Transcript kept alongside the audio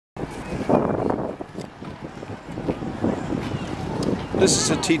This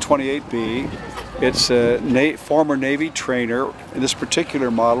is a T-28B. It's a former Navy trainer, and this particular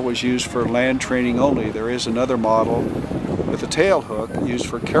model was used for land training only. There is another model with a tail hook used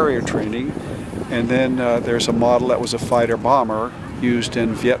for carrier training, and then there's a model that was a fighter bomber used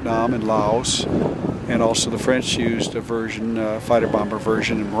in Vietnam and Laos, and also the French used a version, fighter bomber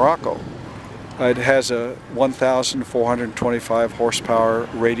version in Morocco. It has a 1,425 horsepower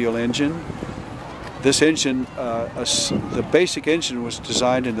radial engine. This engine, the basic engine was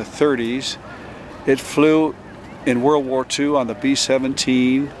designed in the 30s. It flew in World War II on the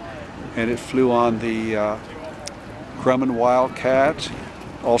B-17, and it flew on the Grumman Wildcat,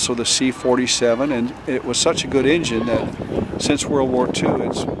 also the C-47, and it was such a good engine that since World War II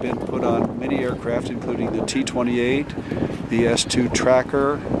it's been put on many aircraft, including the T-28, the S-2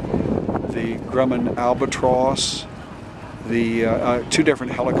 Tracker, the Grumman Albatross, the two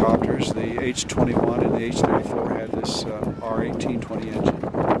different helicopters, the H-21 and the H-34 had this R-1820 engine.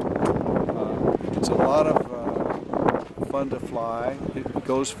 It's a lot of fun to fly. It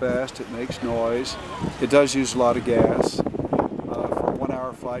goes fast, it makes noise. It does use a lot of gas. For a 1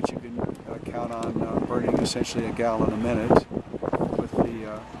 hour flight you can count on burning essentially a gallon a minute with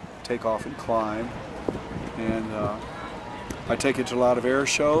the takeoff and climb. And I take it to a lot of air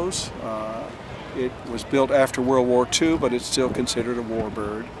shows. It was built after World War II, but it's still considered a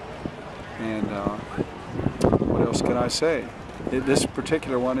warbird. And what else can I say? This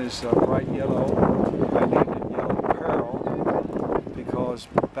particular one is bright yellow. I named it Yellow Peril because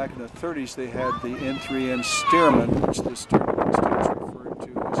back in the 30s they had the N3N Stearman, which the students referred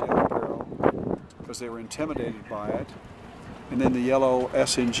to as Yellow Peril because they were intimidated by it. And then the yellow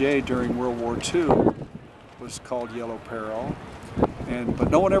SNJ during World War II was called Yellow Peril.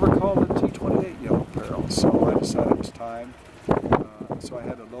 But no one ever called the T-28 Yellow Peril, so I decided it was time. So I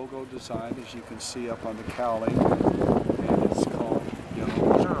had a logo designed, as you can see up on the cowling, and it's called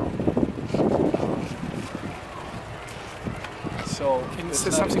Yellow Peril. So can you say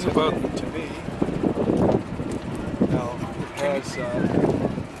something about to me? Now it has.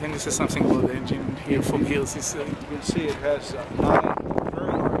 Can you say something about the engine here from LCC? You can see it has 9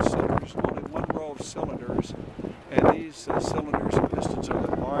 very large cylinders, only one row of cylinders. And these cylinders and pistons are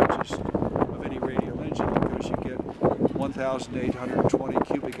the largest of any radial engine because you get 1,820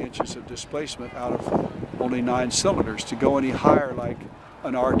 cubic inches of displacement out of only 9 cylinders. To go any higher, like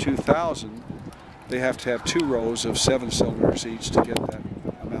an R2000, they have to have 2 rows of 7 cylinders each to get that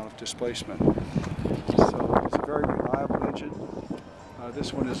amount of displacement. So it's a very reliable engine.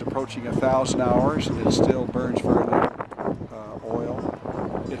 This one is approaching 1,000 hours and it still burns very little oil.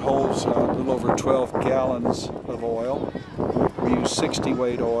 It holds a little over 12 gallons of oil. We use 60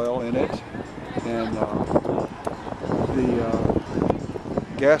 weight oil in it, and the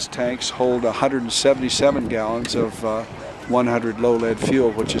gas tanks hold 177 gallons of 100 low lead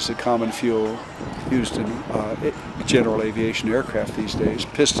fuel, which is the common fuel used in general aviation aircraft these days,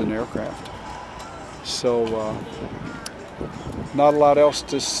 piston aircraft. So not a lot else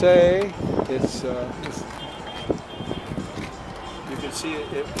to say. It's see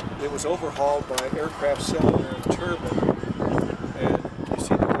it was overhauled by Aircraft Cylinder and Turbine, and you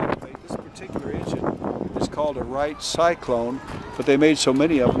see the nameplate. This particular engine is called a Wright Cyclone, but they made so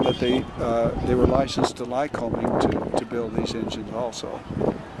many of them that they were licensed to Lycoming to build these engines also.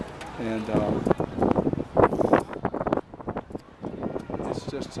 And it's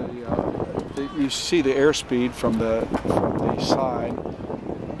just you see the airspeed from the side.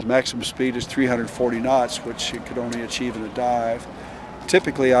 The maximum speed is 340 knots, which you could only achieve in a dive.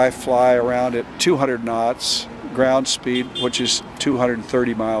 Typically I fly around at 200 knots ground speed, which is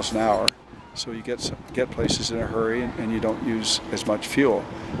 230 miles an hour. So you get places in a hurry and you don't use as much fuel.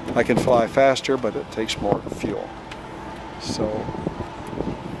 I can fly faster, but it takes more fuel. So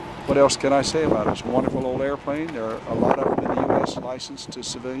what else can I say about it? It's a wonderful old airplane. There are a lot of them in the U.S. licensed to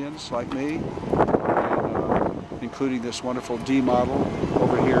civilians like me, and, including this wonderful D model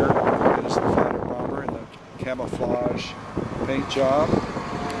over here. That is the fighter bomber and the camouflage paint job.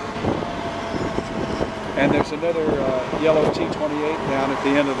 And there's another yellow T-28 down at the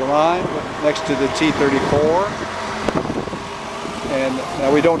end of the line next to the T-34. And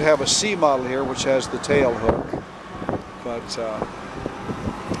now we don't have a C model here, which has the tail hook, but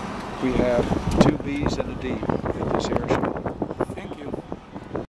we have 2 Bs and a D at this air show.